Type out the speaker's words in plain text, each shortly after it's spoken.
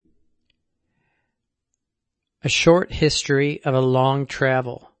A Short History of a Long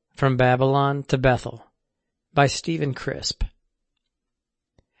Travel from Babylon to Bethel by Stephen Crisp.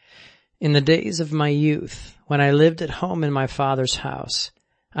 In the days of my youth, when I lived at home in my father's house,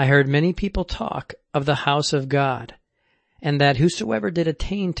 I heard many people talk of the house of God, and that whosoever did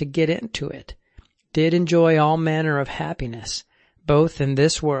attain to get into it did enjoy all manner of happiness, both in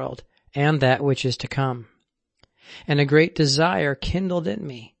this world and that which is to come. And a great desire kindled in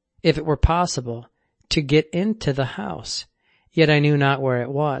me, if it were possible, to get into the house, yet I knew not where it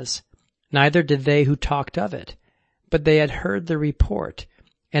was, neither did they who talked of it, but they had heard the report,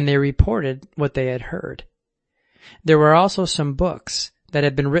 and they reported what they had heard. There were also some books that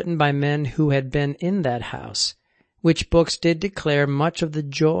had been written by men who had been in that house, which books did declare much of the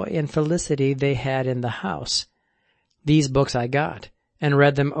joy and felicity they had in the house. These books I got, and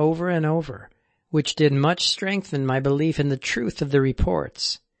read them over and over, which did much strengthen my belief in the truth of the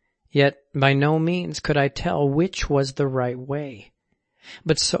reports. Yet by no means could I tell which was the right way.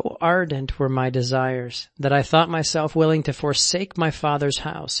 But so ardent were my desires that I thought myself willing to forsake my father's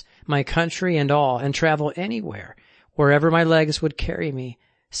house, my country and all, and travel anywhere, wherever my legs would carry me,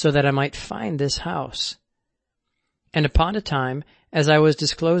 so that I might find this house. And upon a time, as I was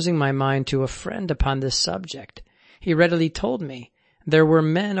disclosing my mind to a friend upon this subject, he readily told me there were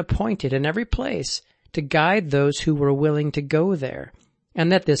men appointed in every place to guide those who were willing to go there, and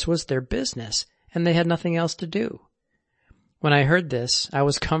that this was their business, and they had nothing else to do. When I heard this, I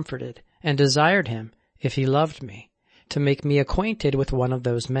was comforted, and desired him, if he loved me, to make me acquainted with one of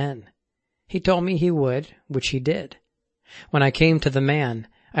those men. He told me he would, which he did. When I came to the man,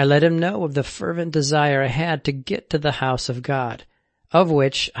 I let him know of the fervent desire I had to get to the house of God, of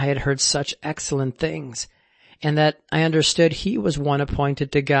which I had heard such excellent things, and that I understood he was one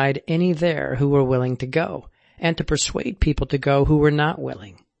appointed to guide any there who were willing to go, and to persuade people to go who were not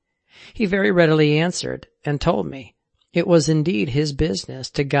willing. He very readily answered, and told me it was indeed his business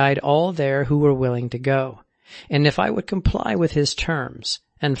to guide all there who were willing to go, and if I would comply with his terms,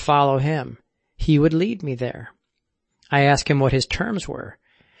 and follow him, he would lead me there. I asked him what his terms were.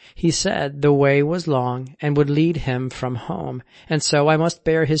 He said the way was long, and would lead him from home, and so I must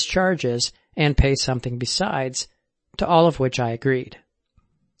bear his charges, and pay something besides, to all of which I agreed.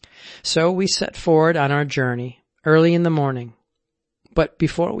 So we set forward on our journey early in the morning. But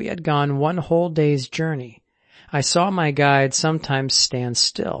before we had gone one whole day's journey, I saw my guide sometimes stand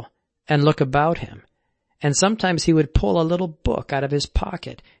still and look about him, and sometimes he would pull a little book out of his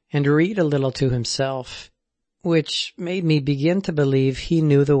pocket and read a little to himself, which made me begin to believe he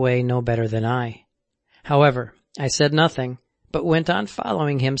knew the way no better than I. However, I said nothing, but went on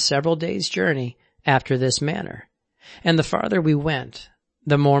following him several days' journey after this manner, and the farther we went,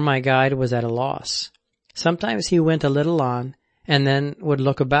 the more my guide was at a loss. Sometimes he went a little on, and then would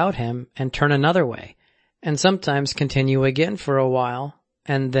look about him and turn another way, and sometimes continue again for a while,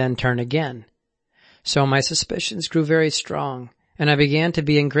 and then turn again. So my suspicions grew very strong, and I began to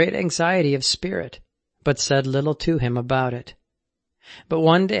be in great anxiety of spirit, but said little to him about it. But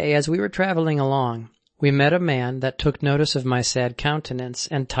one day, as we were traveling along, we met a man that took notice of my sad countenance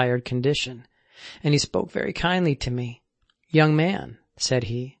and tired condition, and he spoke very kindly to me. "Young man," said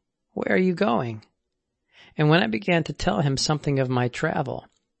he, "where are you going?" And when I began to tell him something of my travel,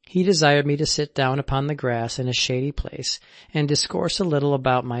 he desired me to sit down upon the grass in a shady place and discourse a little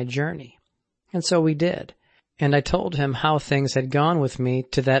about my journey. And so we did, and I told him how things had gone with me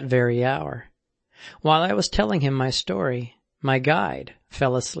to that very hour. While I was telling him my story, my guide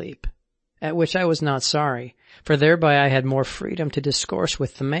fell asleep, at which I was not sorry, for thereby I had more freedom to discourse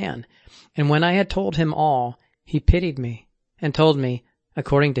with the man, and when I had told him all, he pitied me, and told me,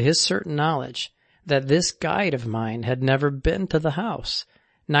 according to his certain knowledge, that this guide of mine had never been to the house,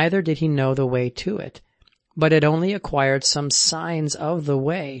 neither did he know the way to it, but had only acquired some signs of the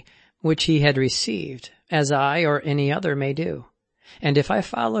way which he had received, as I or any other may do. And if I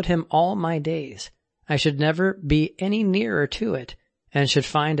followed him all my days, I should never be any nearer to it, and should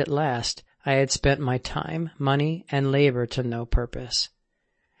find at last I had spent my time, money, and labor to no purpose.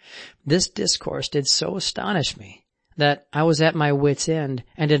 This discourse did so astonish me that I was at my wit's end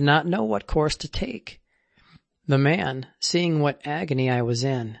and did not know what course to take. The man, seeing what agony I was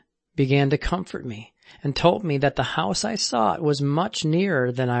in, began to comfort me, and told me that the house I sought was much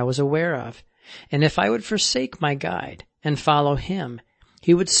nearer than I was aware of, and if I would forsake my guide and follow him,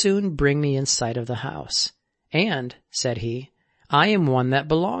 he would soon bring me in sight of the house. And, said he, I am one that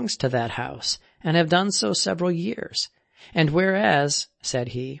belongs to that house, and have done so several years. And whereas, said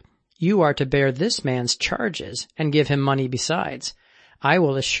he, you are to bear this man's charges and give him money besides, I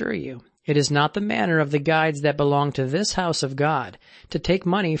will assure you it is not the manner of the guides that belong to this house of God to take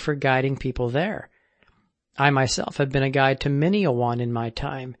money for guiding people there. I myself have been a guide to many a one in my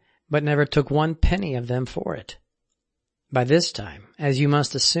time, but never took 1 penny of them for it. By this time, as you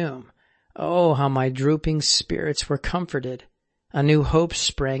must assume, oh, how my drooping spirits were comforted. A new hope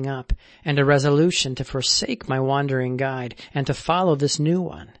sprang up, and a resolution to forsake my wandering guide and to follow this new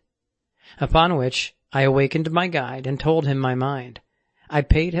one. Upon which I awakened my guide and told him my mind. I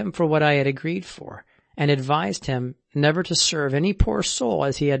paid him for what I had agreed for, and advised him never to serve any poor soul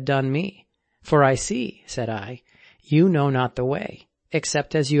as he had done me. For I see, said I, you know not the way,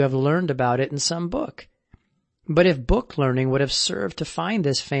 except as you have learned about it in some book. But if book learning would have served to find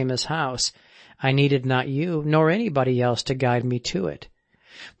this famous house, I needed not you nor anybody else to guide me to it.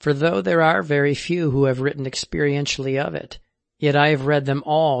 For though there are very few who have written experientially of it, yet I have read them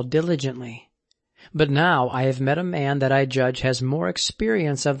all diligently. But now I have met a man that I judge has more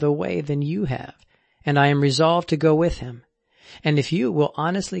experience of the way than you have, and I am resolved to go with him. And if you will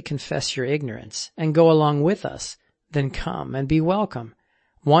honestly confess your ignorance and go along with us, then come and be welcome.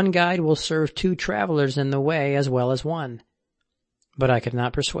 1 guide will serve 2 travelers in the way as well as 1. But I could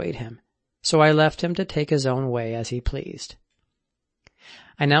not persuade him, so I left him to take his own way as he pleased.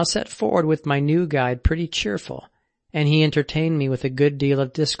 I now set forward with my new guide pretty cheerful, and he entertained me with a good deal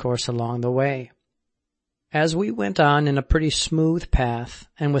of discourse along the way. As we went on in a pretty smooth path,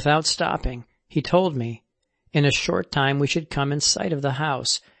 and without stopping, he told me, in a short time we should come in sight of the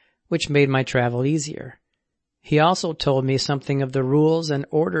house, which made my travel easier. He also told me something of the rules and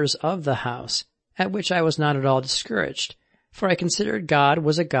orders of the house, at which I was not at all discouraged, for I considered God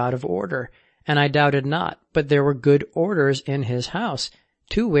was a God of order, and I doubted not but there were good orders in his house,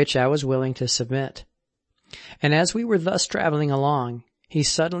 to which I was willing to submit. And as we were thus traveling along, he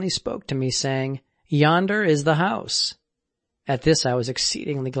suddenly spoke to me, saying, Yonder is the house. At this I was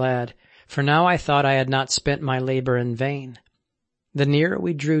exceedingly glad, for now I thought I had not spent my labor in vain. The nearer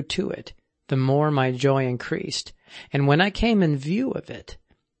we drew to it, the more my joy increased, and when I came in view of it,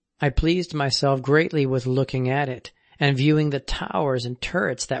 I pleased myself greatly with looking at it, and viewing the towers and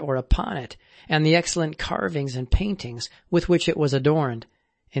turrets that were upon it, and the excellent carvings and paintings with which it was adorned.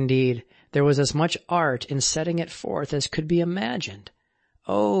 Indeed, there was as much art in setting it forth as could be imagined.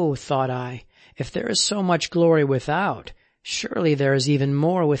 Oh, thought I, if there is so much glory without, surely there is even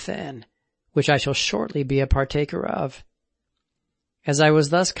more within, which I shall shortly be a partaker of. As I was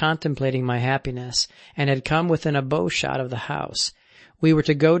thus contemplating my happiness, and had come within a bow-shot of the house, we were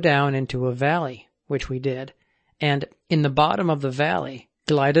to go down into a valley, which we did, and in the bottom of the valley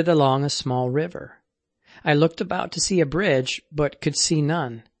glided along a small river. I looked about to see a bridge, but could see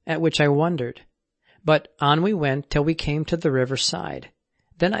none, at which I wondered. But on we went till we came to the river side.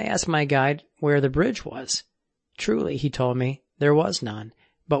 Then I asked my guide where the bridge was. Truly, he told me, there was none,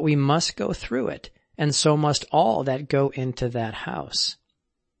 but we must go through it, and so must all that go into that house.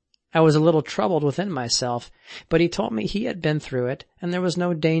 I was a little troubled within myself, but he told me he had been through it, and there was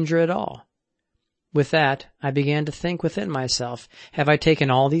no danger at all. With that, I began to think within myself, have I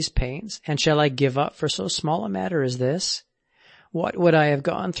taken all these pains, and shall I give up for so small a matter as this? What would I have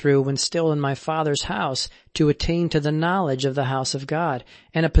gone through when still in my Father's house to attain to the knowledge of the house of God,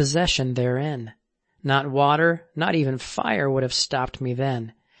 and a possession therein? Not water, not even fire would have stopped me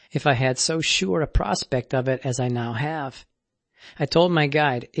then, if I had so sure a prospect of it as I now have. I told my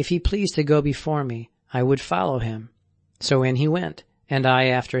guide, if he pleased to go before me, I would follow him. So in he went, and I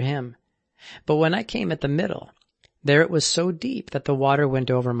after him. But when I came at the middle, there it was so deep that the water went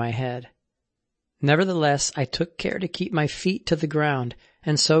over my head. Nevertheless, I took care to keep my feet to the ground,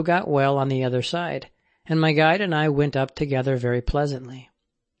 and so got well on the other side, and my guide and I went up together very pleasantly.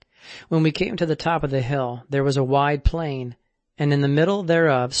 When we came to the top of the hill, there was a wide plain, and in the middle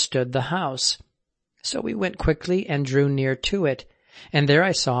thereof stood the house. So we went quickly and drew near to it, and there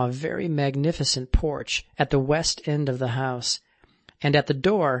I saw a very magnificent porch at the west end of the house, and at the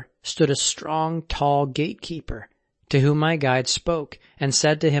door stood a strong, tall gatekeeper, to whom my guide spoke, and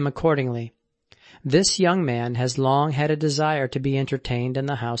said to him accordingly, This young man has long had a desire to be entertained in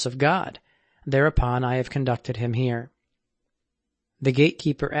the house of God. Thereupon I have conducted him here. The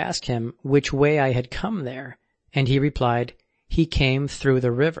gatekeeper asked him which way I had come there, and he replied, He came through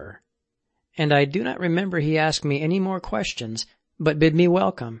the river. And I do not remember he asked me any more questions, but bid me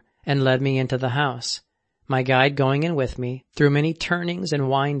welcome, and led me into the house, my guide going in with me through many turnings and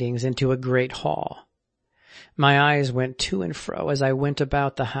windings into a great hall. My eyes went to and fro as I went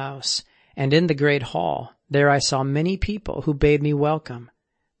about the house, and in the great hall there I saw many people who bade me welcome,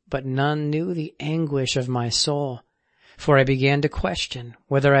 but none knew the anguish of my soul, for I began to question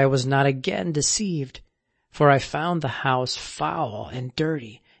whether I was not again deceived, for I found the house foul and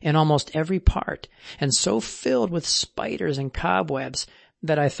dirty in almost every part, and so filled with spiders and cobwebs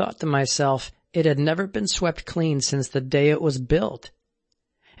that I thought to myself, it had never been swept clean since the day it was built.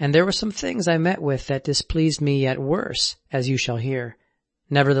 And there were some things I met with that displeased me yet worse, as you shall hear.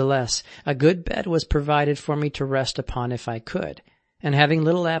 Nevertheless, a good bed was provided for me to rest upon if I could, and having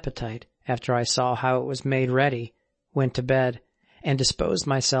little appetite, after I saw how it was made ready, went to bed, and disposed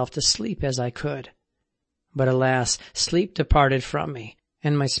myself to sleep as I could. But alas, sleep departed from me,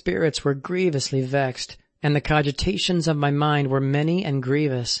 and my spirits were grievously vexed, and the cogitations of my mind were many and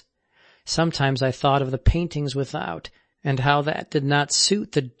grievous. Sometimes I thought of the paintings without, and how that did not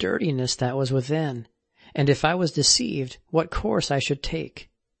suit the dirtiness that was within, and if I was deceived, what course I should take.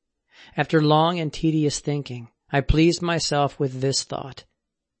 After long and tedious thinking, I pleased myself with this thought: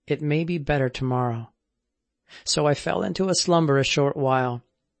 it may be better tomorrow. So I fell into a slumber a short while,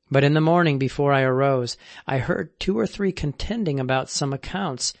 but in the morning before I arose, I heard 2 or 3 contending about some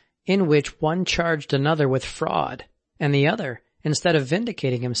accounts, in which one charged another with fraud, and the other, instead of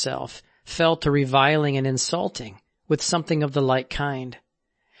vindicating himself, fell to reviling and insulting, with something of the like kind.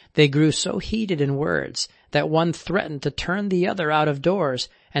 They grew so heated in words that one threatened to turn the other out of doors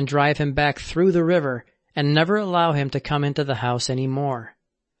and drive him back through the river, and never allow him to come into the house any more.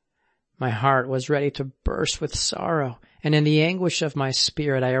 My heart was ready to burst with sorrow, and in the anguish of my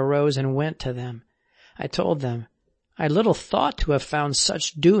spirit I arose and went to them. I told them, I little thought to have found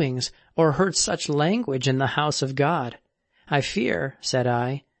such doings or heard such language in the house of God. I fear, said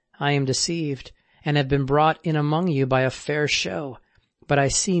I am deceived, and have been brought in among you by a fair show, but I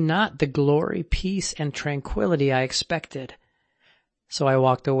see not the glory, peace, and tranquillity I expected. So I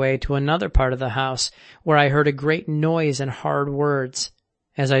walked away to another part of the house, where I heard a great noise and hard words.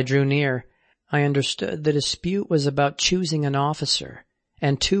 As I drew near, I understood the dispute was about choosing an officer,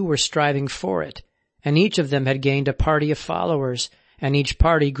 and 2 were striving for it, and each of them had gained a party of followers, and each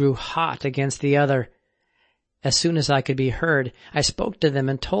party grew hot against the other. As soon as I could be heard, I spoke to them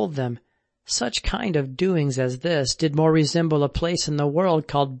and told them, such kind of doings as this did more resemble a place in the world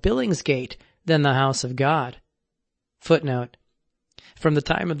called Billingsgate than the house of God. Footnote: from the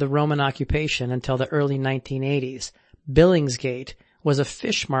time of the Roman occupation until the early 1980s, Billingsgate was a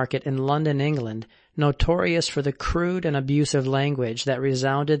fish market in London, England, notorious for the crude and abusive language that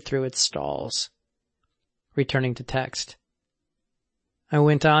resounded through its stalls. Returning to text. I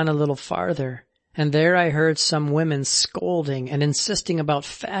went on a little farther, and there I heard some women scolding and insisting about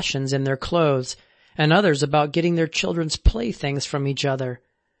fashions in their clothes, and others about getting their children's playthings from each other.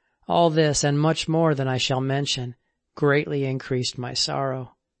 All this, and much more than I shall mention, greatly increased my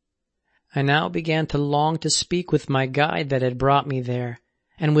sorrow. I now began to long to speak with my guide that had brought me there,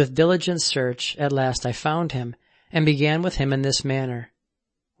 and with diligent search at last I found him, and began with him in this manner.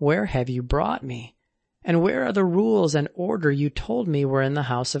 Where have you brought me? And where are the rules and order you told me were in the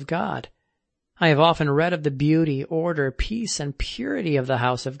house of God? I have often read of the beauty, order, peace, and purity of the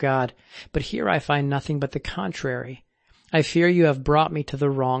house of God, but here I find nothing but the contrary. I fear you have brought me to the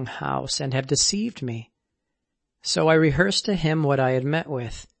wrong house, and have deceived me. So I rehearsed to him what I had met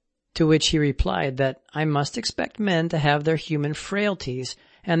with, to which he replied that I must expect men to have their human frailties,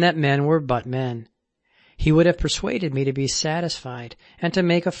 and that men were but men. He would have persuaded me to be satisfied, and to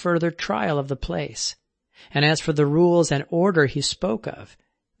make a further trial of the place. And as for the rules and order he spoke of,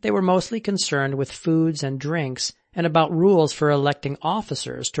 they were mostly concerned with foods and drinks, and about rules for electing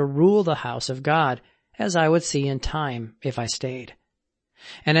officers to rule the house of God, as I would see in time if I stayed.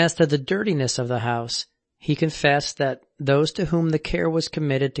 And as to the dirtiness of the house, he confessed that those to whom the care was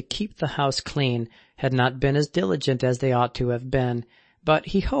committed to keep the house clean had not been as diligent as they ought to have been, but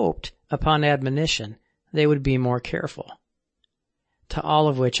he hoped, upon admonition, they would be more careful. To all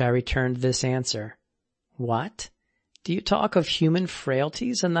of which I returned this answer: What? Do you talk of human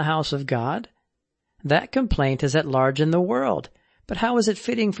frailties in the house of God? That complaint is at large in the world, but how is it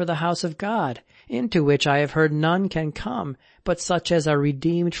fitting for the house of God, into which I have heard none can come, but such as are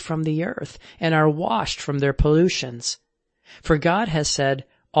redeemed from the earth, and are washed from their pollutions? For God has said,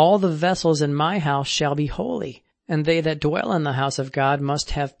 All the vessels in my house shall be holy, and they that dwell in the house of God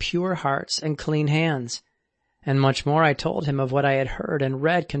must have pure hearts and clean hands. And much more I told him of what I had heard and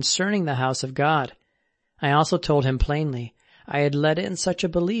read concerning the house of God. I also told him plainly, I had let in such a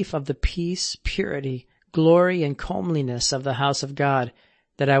belief of the peace, purity, glory, and comeliness of the house of God,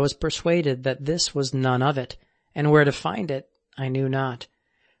 that I was persuaded that this was none of it, and where to find it I knew not.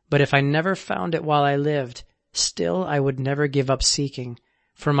 But if I never found it while I lived, still I would never give up seeking,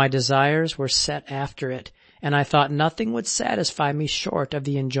 for my desires were set after it, and I thought nothing would satisfy me short of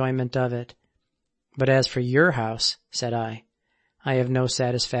the enjoyment of it. But as for your house, said I have no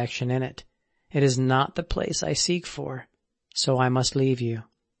satisfaction in it. It is not the place I seek for, so I must leave you.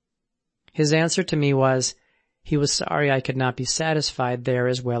 His answer to me was, He was sorry I could not be satisfied there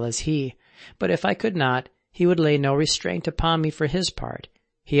as well as he, but if I could not, he would lay no restraint upon me for his part.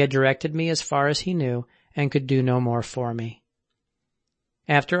 He had directed me as far as he knew, and could do no more for me.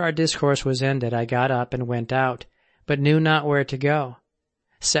 After our discourse was ended, I got up and went out, but knew not where to go.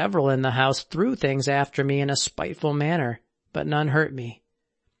 Several in the house threw things after me in a spiteful manner, but none hurt me.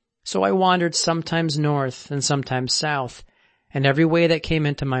 So I wandered sometimes north and sometimes south, and every way that came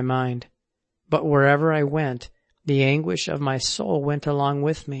into my mind. But wherever I went, the anguish of my soul went along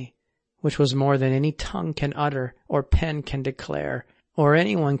with me, which was more than any tongue can utter, or pen can declare, or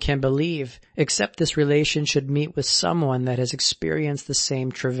anyone can believe, except this relation should meet with someone that has experienced the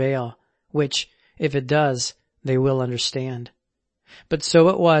same travail, which, if it does, they will understand. But so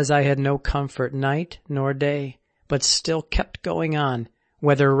it was I had no comfort night nor day, but still kept going on,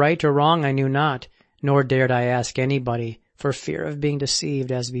 whether right or wrong I knew not, nor dared I ask anybody, for fear of being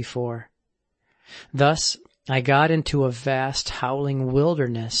deceived as before. Thus I got into a vast howling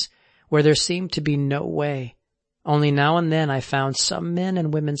wilderness, where there seemed to be no way. Only now and then I found some men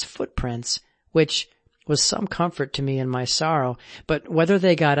and women's footprints, which was some comfort to me in my sorrow, but whether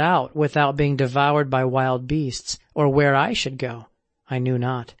they got out without being devoured by wild beasts, or where I should go, I knew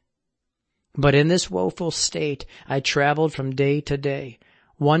not. But in this woeful state I traveled from day to day,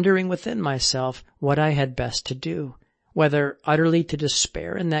 wondering within myself what I had best to do, whether utterly to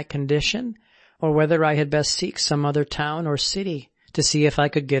despair in that condition, or whether I had best seek some other town or city to see if I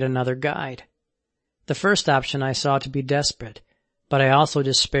could get another guide. The first option I saw to be desperate, but I also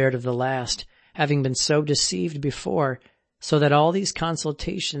despaired of the last, having been so deceived before, so that all these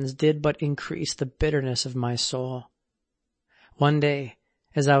consultations did but increase the bitterness of my soul. One day,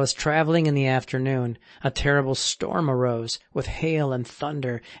 as I was traveling in the afternoon, a terrible storm arose, with hail and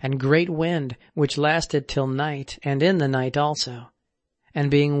thunder, and great wind, which lasted till night, and in the night also.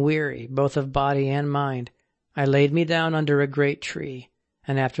 And being weary, both of body and mind, I laid me down under a great tree,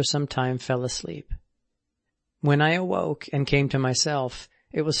 and after some time fell asleep. When I awoke and came to myself,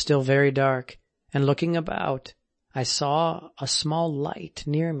 it was still very dark, and looking about, I saw a small light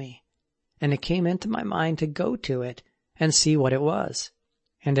near me, and it came into my mind to go to it and see what it was.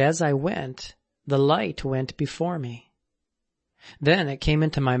 And as I went, the light went before me. Then it came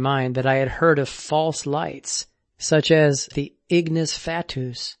into my mind that I had heard of false lights, such as the ignis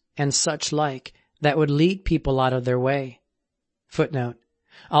fatuus and such like, that would lead people out of their way. Footnote,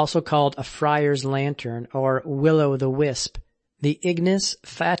 also called a friar's lantern or will-o'-the-wisp. The ignis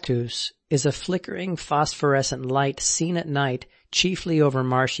fatuus is a flickering phosphorescent light seen at night chiefly over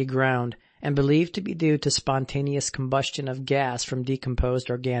marshy ground, and believed to be due to spontaneous combustion of gas from decomposed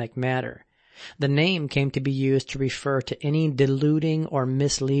organic matter. The name came to be used to refer to any deluding or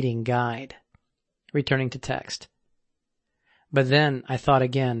misleading guide. Returning to text. But then I thought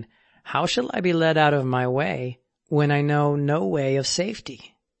again, how shall I be led out of my way when I know no way of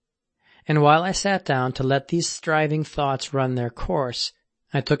safety? And while I sat down to let these striving thoughts run their course,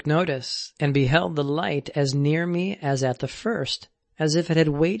 I took notice and beheld the light as near me as at the first, as if it had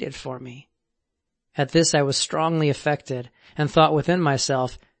waited for me. At this I was strongly affected, and thought within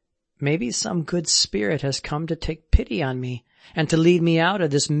myself, maybe some good spirit has come to take pity on me, and to lead me out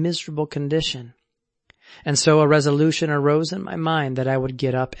of this miserable condition. And so a resolution arose in my mind that I would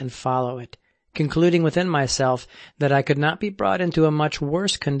get up and follow it, concluding within myself that I could not be brought into a much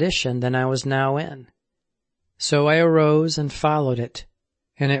worse condition than I was now in. So I arose and followed it,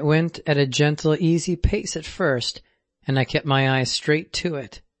 and it went at a gentle, easy pace at first, and I kept my eyes straight to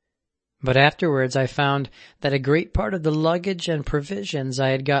it. But afterwards I found that a great part of the luggage and provisions I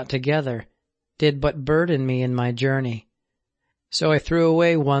had got together did but burden me in my journey. So I threw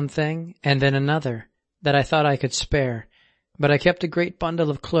away one thing and then another that I thought I could spare, but I kept a great bundle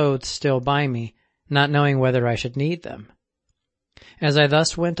of clothes still by me, not knowing whether I should need them. As I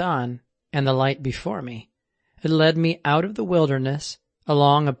thus went on, and the light before me, it led me out of the wilderness,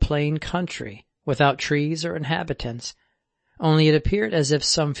 along a plain country, without trees or inhabitants, only it appeared as if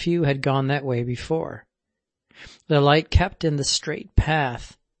some few had gone that way before. The light kept in the straight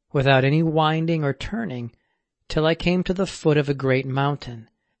path, without any winding or turning, till I came to the foot of a great mountain,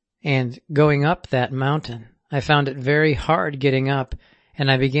 and going up that mountain, I found it very hard getting up, and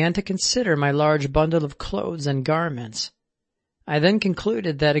I began to consider my large bundle of clothes and garments. I then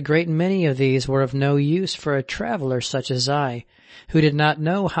concluded that a great many of these were of no use for a traveler such as I, who did not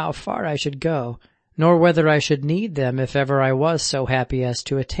know how far I should go, nor whether I should need them if ever I was so happy as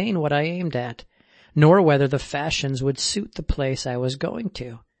to attain what I aimed at, nor whether the fashions would suit the place I was going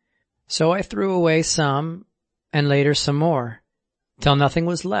to. So I threw away some, and later some more, till nothing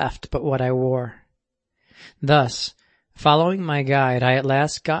was left but what I wore. Thus, following my guide, I at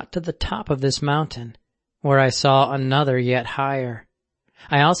last got to the top of this mountain, where I saw another yet higher.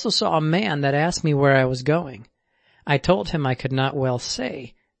 I also saw a man that asked me where I was going. I told him I could not well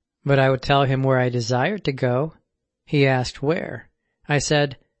say, but I would tell him where I desired to go. He asked where. I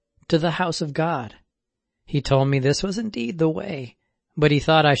said, to the house of God. He told me this was indeed the way, but he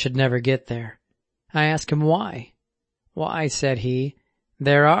thought I should never get there. I asked him why. Why, said he,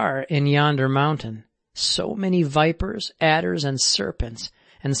 there are in yonder mountain so many vipers, adders, and serpents,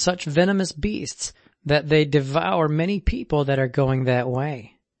 and such venomous beasts, that they devour many people that are going that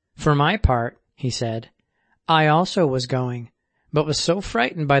way. For my part, he said, I also was going, but was so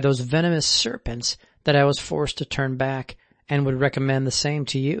frightened by those venomous serpents that I was forced to turn back, and would recommend the same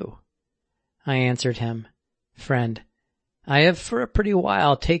to you. I answered him, Friend, I have for a pretty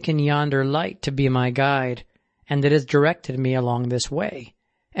while taken yonder light to be my guide, and it has directed me along this way,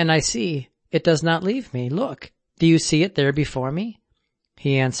 and I see it does not leave me. Look, do you see it there before me?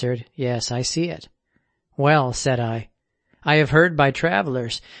 He answered, Yes, I see it. Well, said I have heard by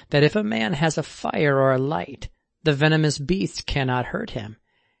travelers that if a man has a fire or a light, the venomous beasts cannot hurt him,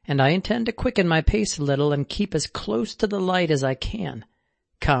 and I intend to quicken my pace a little and keep as close to the light as I can.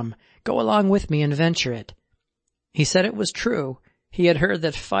 Come, go along with me and venture it. He said it was true. He had heard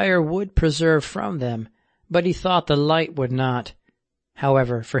that fire would preserve from them, but he thought the light would not.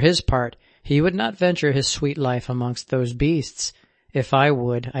 However, for his part, he would not venture his sweet life amongst those beasts. If I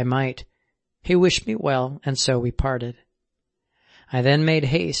would, I might. He wished me well, and so we parted. I then made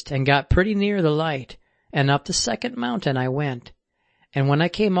haste and got pretty near the light, and up the second mountain I went. And when I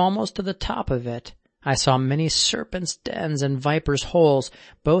came almost to the top of it, I saw many serpents' dens and vipers' holes,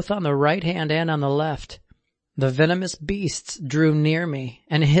 both on the right hand and on the left. The venomous beasts drew near me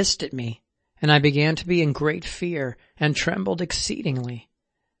and hissed at me, and I began to be in great fear and trembled exceedingly.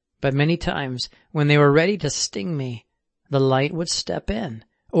 But many times, when they were ready to sting me, the light would step in,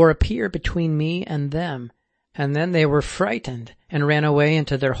 or appear between me and them, and then they were frightened and ran away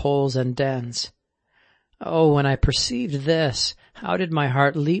into their holes and dens. Oh, when I perceived this, how did my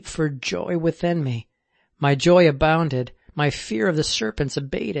heart leap for joy within me! My joy abounded, my fear of the serpents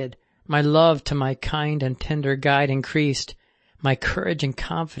abated, my love to my kind and tender guide increased, my courage and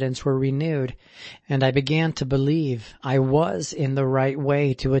confidence were renewed, and I began to believe I was in the right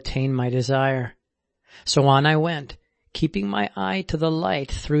way to attain my desire. So on I went, keeping my eye to the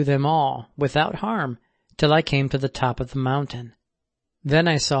light through them all, without harm, till I came to the top of the mountain. Then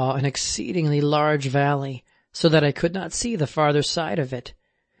I saw an exceedingly large valley, so that I could not see the farther side of it.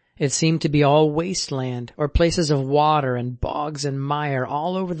 It seemed to be all wasteland, or places of water and bogs and mire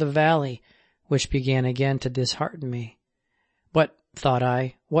all over the valley, which began again to dishearten me. But, thought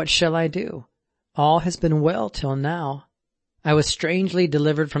I, what shall I do? All has been well till now. I was strangely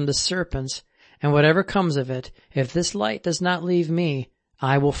delivered from the serpents, and whatever comes of it, if this light does not leave me,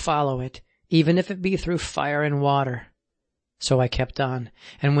 I will follow it, even if it be through fire and water. So I kept on,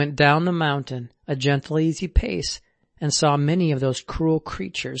 and went down the mountain, a gentle, easy pace, and saw many of those cruel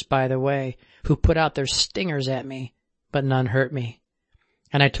creatures by the way, who put out their stingers at me, but none hurt me.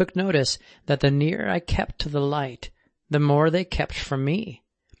 And I took notice that the nearer I kept to the light, the more they kept from me.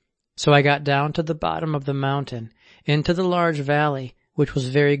 So I got down to the bottom of the mountain, into the large valley, which was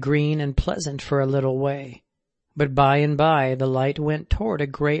very green and pleasant for a little way. But by and by the light went toward a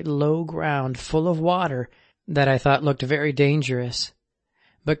great low ground full of water that I thought looked very dangerous.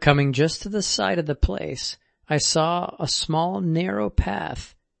 But coming just to the side of the place, I saw a small narrow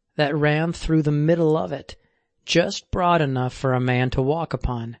path that ran through the middle of it, just broad enough for a man to walk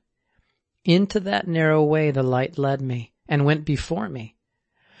upon. Into that narrow way the light led me, and went before me.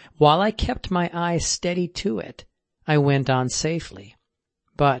 While I kept my eyes steady to it, I went on safely.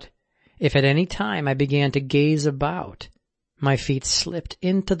 But if at any time I began to gaze about, my feet slipped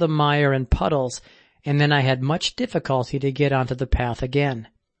into the mire and puddles, and then I had much difficulty to get onto the path again.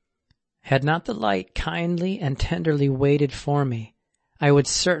 Had not the light kindly and tenderly waited for me, I would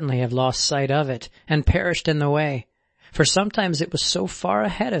certainly have lost sight of it and perished in the way, for sometimes it was so far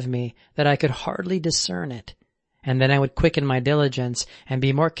ahead of me that I could hardly discern it, and then I would quicken my diligence and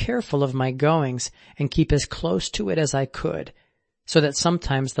be more careful of my goings and keep as close to it as I could, so that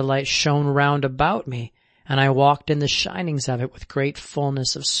sometimes the light shone round about me, and I walked in the shinings of it with great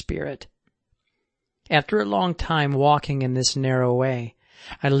fullness of spirit. After a long time walking in this narrow way,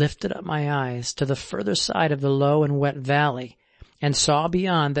 I lifted up my eyes to the further side of the low and wet valley, and saw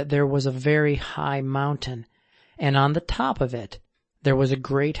beyond that there was a very high mountain, and on the top of it there was a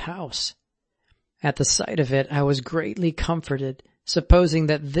great house. At the sight of it I was greatly comforted, supposing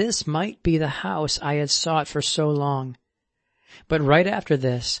that this might be the house I had sought for so long. But right after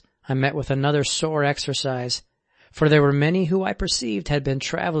this I met with another sore exercise, for there were many who I perceived had been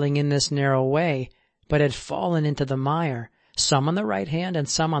traveling in this narrow way, but had fallen into the mire, some on the right hand and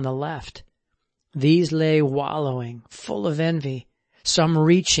some on the left. These lay wallowing, full of envy, some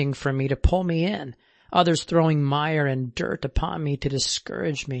reaching for me to pull me in, others throwing mire and dirt upon me to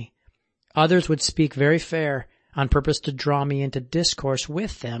discourage me. Others would speak very fair, on purpose to draw me into discourse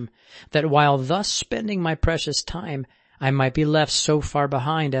with them, that while thus spending my precious time, I might be left so far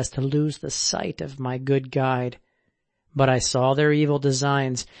behind as to lose the sight of my good guide. But I saw their evil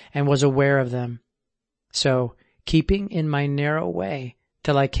designs and was aware of them. So, keeping in my narrow way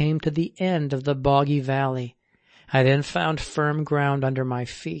till I came to the end of the boggy valley, I then found firm ground under my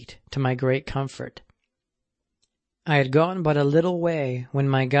feet, to my great comfort. I had gone but a little way when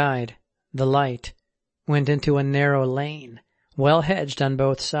my guide, the light, went into a narrow lane, well hedged on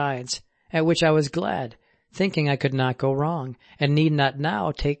both sides, at which I was glad, thinking I could not go wrong, and need not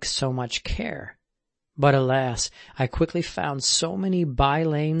now take so much care. But alas, I quickly found so many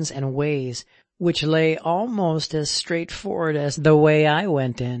by-lanes and ways, which lay almost as straightforward as the way I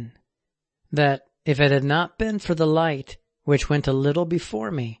went in, that if it had not been for the light, which went a little before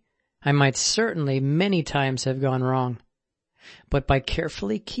me, I might certainly many times have gone wrong. But by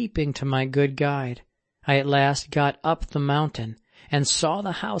carefully keeping to my good guide, I at last got up the mountain and saw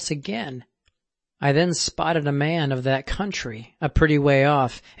the house again. I then spotted a man of that country a pretty way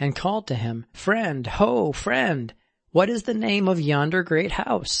off and called to him, "Friend, ho, friend, what is the name of yonder great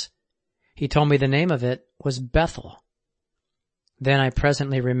house?" He told me the name of it was Bethel. Then I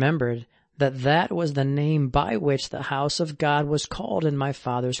presently remembered that that was the name by which the house of God was called in my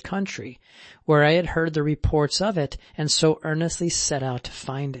father's country, where I had heard the reports of it and so earnestly set out to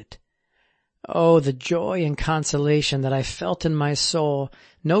find it. Oh, the joy and consolation that I felt in my soul,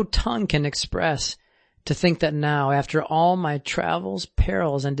 no tongue can express, to think that now, after all my travels,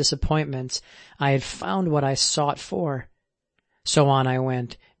 perils, and disappointments, I had found what I sought for. So on I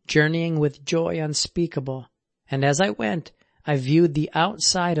went, journeying with joy unspeakable, and as I went, I viewed the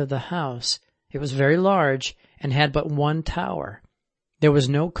outside of the house. It was very large, and had but one tower. There was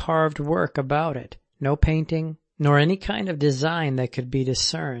no carved work about it, no painting, nor any kind of design that could be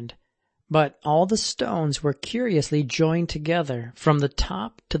discerned. But all the stones were curiously joined together from the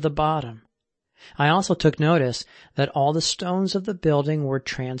top to the bottom. I also took notice that all the stones of the building were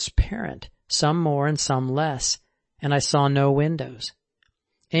transparent, some more and some less, and I saw no windows.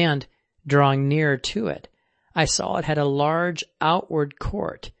 And, drawing nearer to it, I saw it had a large outward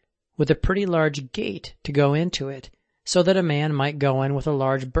court, with a pretty large gate to go into it, so that a man might go in with a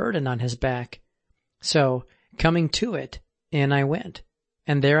large burden on his back. So, coming to it, in I went.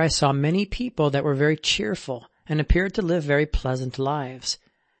 And there I saw many people that were very cheerful and appeared to live very pleasant lives.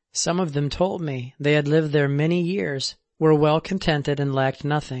 Some of them told me they had lived there many years, were well contented, and lacked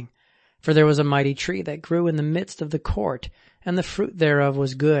nothing. For there was a mighty tree that grew in the midst of the court, and the fruit thereof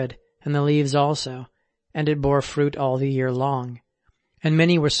was good, and the leaves also, and it bore fruit all the year long. And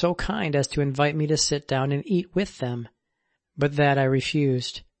many were so kind as to invite me to sit down and eat with them. But that I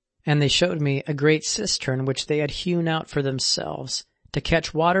refused, and they showed me a great cistern which they had hewn out for themselves, to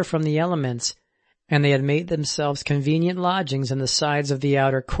catch water from the elements, and they had made themselves convenient lodgings in the sides of the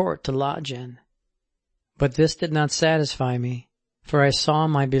outer court to lodge in. But this did not satisfy me, for I saw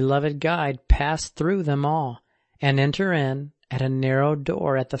my beloved guide pass through them all, and enter in at a narrow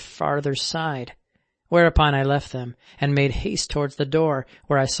door at the farther side, whereupon I left them, and made haste towards the door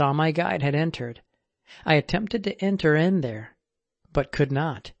where I saw my guide had entered. I attempted to enter in there, but could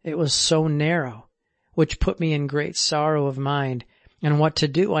not. It was so narrow, which put me in great sorrow of mind, and what to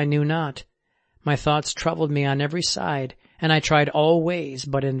do I knew not. My thoughts troubled me on every side, and I tried all ways,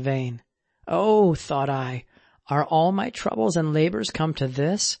 but in vain. Oh, thought I, are all my troubles and labors come to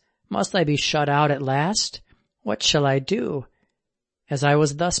this? Must I be shut out at last? What shall I do? As I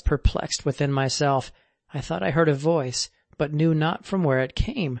was thus perplexed within myself, I thought I heard a voice, but knew not from where it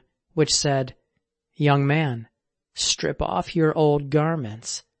came, which said, "Young man, strip off your old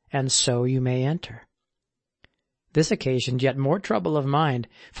garments, and so you may enter." This occasioned yet more trouble of mind,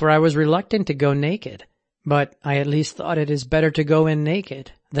 for I was reluctant to go naked, but I at least thought it is better to go in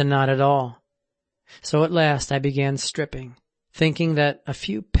naked than not at all. So at last I began stripping, thinking that a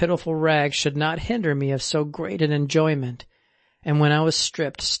few pitiful rags should not hinder me of so great an enjoyment, and when I was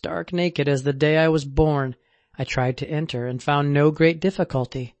stripped stark naked as the day I was born, I tried to enter and found no great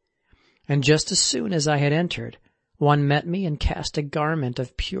difficulty. And just as soon as I had entered, one met me and cast a garment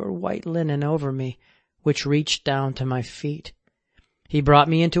of pure white linen over me, which reached down to my feet. He brought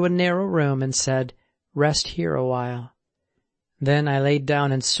me into a narrow room and said, "Rest here a while." Then I laid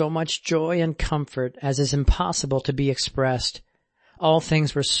down in so much joy and comfort as is impossible to be expressed. All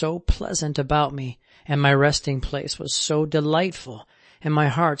things were so pleasant about me, and my resting place was so delightful, and my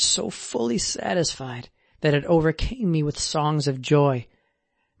heart so fully satisfied that it overcame me with songs of joy.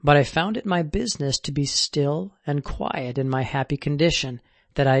 But I found it my business to be still and quiet in my happy condition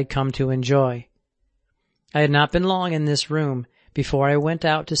that I had come to enjoy. I had not been long in this room before I went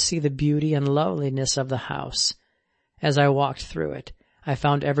out to see the beauty and loveliness of the house. As I walked through it, I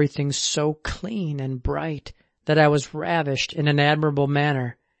found everything so clean and bright that I was ravished in an admirable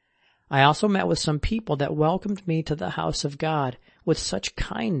manner. I also met with some people that welcomed me to the house of God with such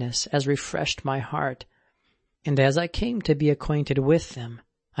kindness as refreshed my heart. And as I came to be acquainted with them,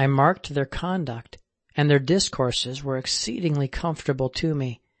 I marked their conduct, and their discourses were exceedingly comfortable to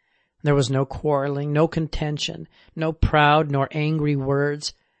me. There was no quarreling, no contention, no proud nor angry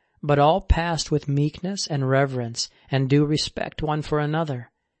words, but all passed with meekness and reverence and due respect one for another.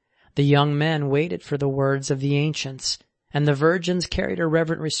 The young men waited for the words of the ancients, and the virgins carried a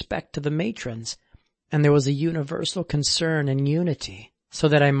reverent respect to the matrons, and there was a universal concern and unity, so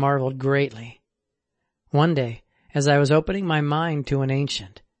that I marveled greatly. One day, as I was opening my mind to an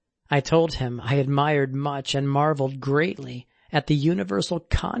ancient, I told him I admired much and marveled greatly at the universal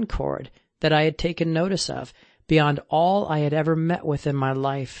concord that I had taken notice of beyond all I had ever met with in my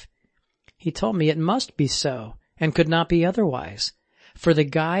life. He told me it must be so, and could not be otherwise, for the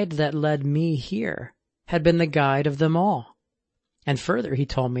guide that led me here had been the guide of them all. And further he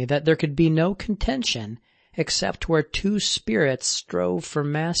told me that there could be no contention except where two spirits strove for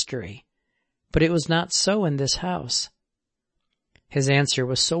mastery. But it was not so in this house. His answer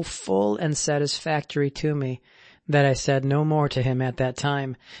was so full and satisfactory to me that I said no more to him at that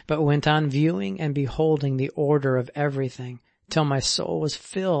time, but went on viewing and beholding the order of everything, till my soul was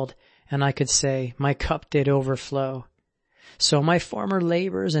filled, and I could say, my cup did overflow. So my former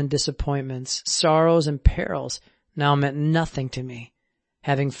labors and disappointments, sorrows and perils, now meant nothing to me,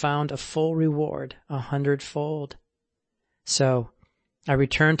 having found a full reward 100-fold. So I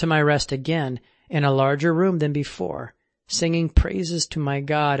returned to my rest again in a larger room than before, singing praises to my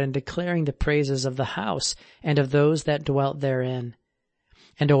God and declaring the praises of the house and of those that dwelt therein.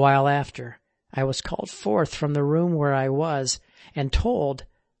 And a while after, I was called forth from the room where I was, and told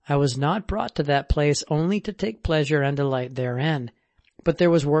I was not brought to that place only to take pleasure and delight therein, but there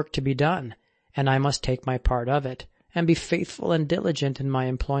was work to be done, and I must take my part of it, and be faithful and diligent in my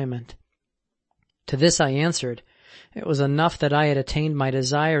employment. To this I answered, it was enough that I had attained my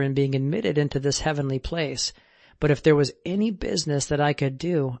desire in being admitted into this heavenly place, but if there was any business that I could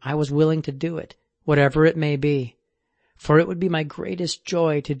do, I was willing to do it, whatever it may be. For it would be my greatest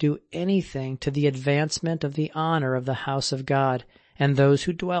joy to do anything to the advancement of the honor of the house of God and those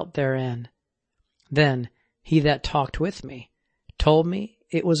who dwelt therein. Then he that talked with me told me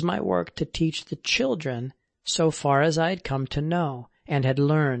it was my work to teach the children so far as I had come to know and had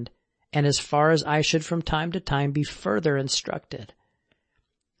learned, and as far as I should from time to time be further instructed.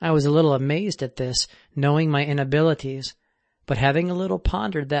 I was a little amazed at this, knowing my inabilities, but having a little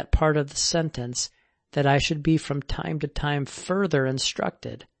pondered that part of the sentence, that I should be from time to time further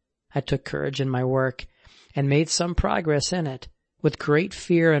instructed, I took courage in my work, and made some progress in it, with great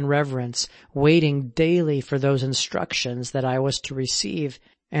fear and reverence, waiting daily for those instructions that I was to receive,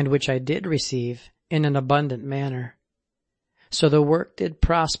 and which I did receive in an abundant manner. So the work did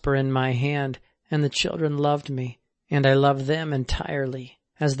prosper in my hand, and the children loved me, and I loved them entirely,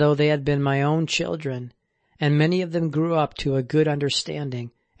 as though they had been my own children, and many of them grew up to a good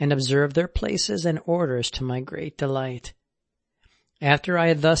understanding, and observed their places and orders to my great delight. After I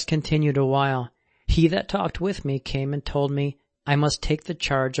had thus continued a while, he that talked with me came and told me I must take the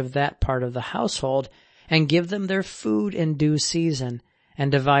charge of that part of the household, and give them their food in due season,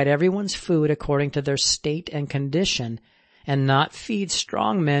 and divide everyone's food according to their state and condition, and not feed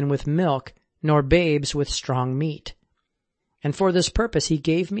strong men with milk, nor babes with strong meat. And for this purpose he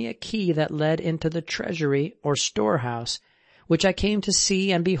gave me a key that led into the treasury or storehouse, which I came to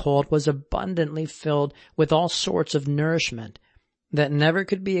see and behold was abundantly filled with all sorts of nourishment, that never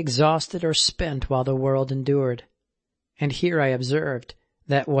could be exhausted or spent while the world endured. And here I observed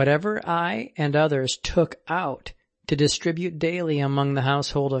that whatever I and others took out to distribute daily among the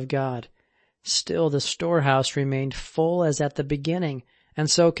household of God, still the storehouse remained full as at the beginning, and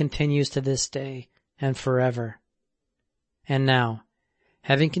so continues to this day and forever. And now,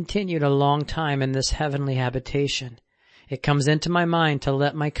 having continued a long time in this heavenly habitation, it comes into my mind to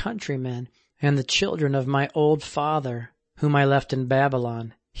let my countrymen and the children of my old father, whom I left in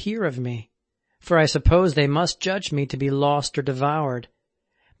Babylon, hear of me, for I suppose they must judge me to be lost or devoured.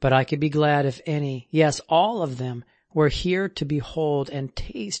 But I could be glad if any, yes, all of them, were here to behold and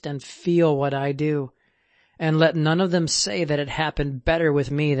taste and feel what I do, and let none of them say that it happened better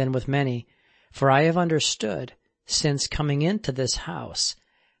with me than with many, for I have understood since coming into this house,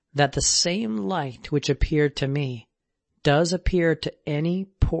 that the same light which appeared to me does appear to any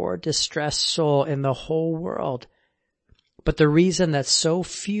poor distressed soul in the whole world. But the reason that so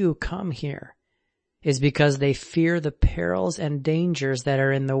few come here is because they fear the perils and dangers that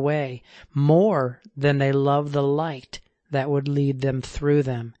are in the way more than they love the light that would lead them through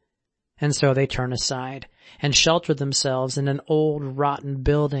them. And so they turn aside and shelter themselves in an old rotten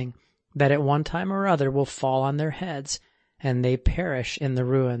building that at one time or other will fall on their heads, and they perish in the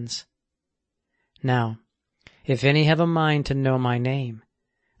ruins. Now, if any have a mind to know my name,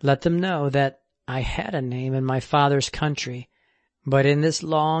 let them know that I had a name in my father's country, but in this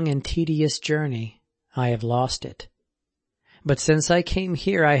long and tedious journey I have lost it. But since I came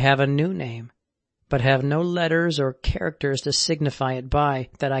here I have a new name, but have no letters or characters to signify it by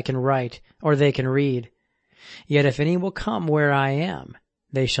that I can write or they can read. Yet if any will come where I am,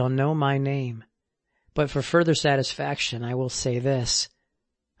 they shall know my name. But for further satisfaction I will say this: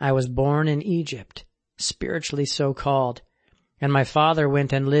 I was born in Egypt, spiritually so called, and my father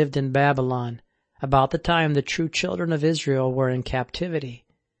went and lived in Babylon, about the time the true children of Israel were in captivity.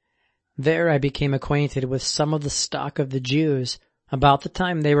 There I became acquainted with some of the stock of the Jews, about the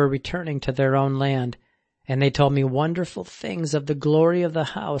time they were returning to their own land, and they told me wonderful things of the glory of the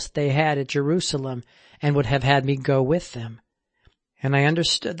house they had at Jerusalem, and would have had me go with them. And I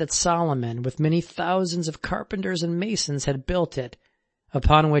understood that Solomon, with many thousands of carpenters and masons, had built it,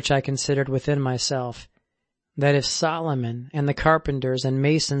 upon which I considered within myself, that if Solomon and the carpenters and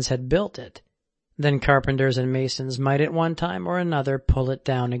masons had built it, then carpenters and masons might at one time or another pull it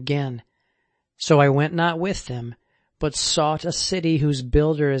down again. So I went not with them, but sought a city whose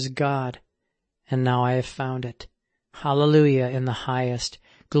builder is God. And now I have found it. Hallelujah in the highest.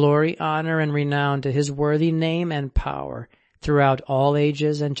 Glory, honor, and renown to his worthy name and power throughout all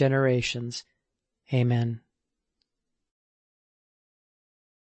ages and generations. Amen.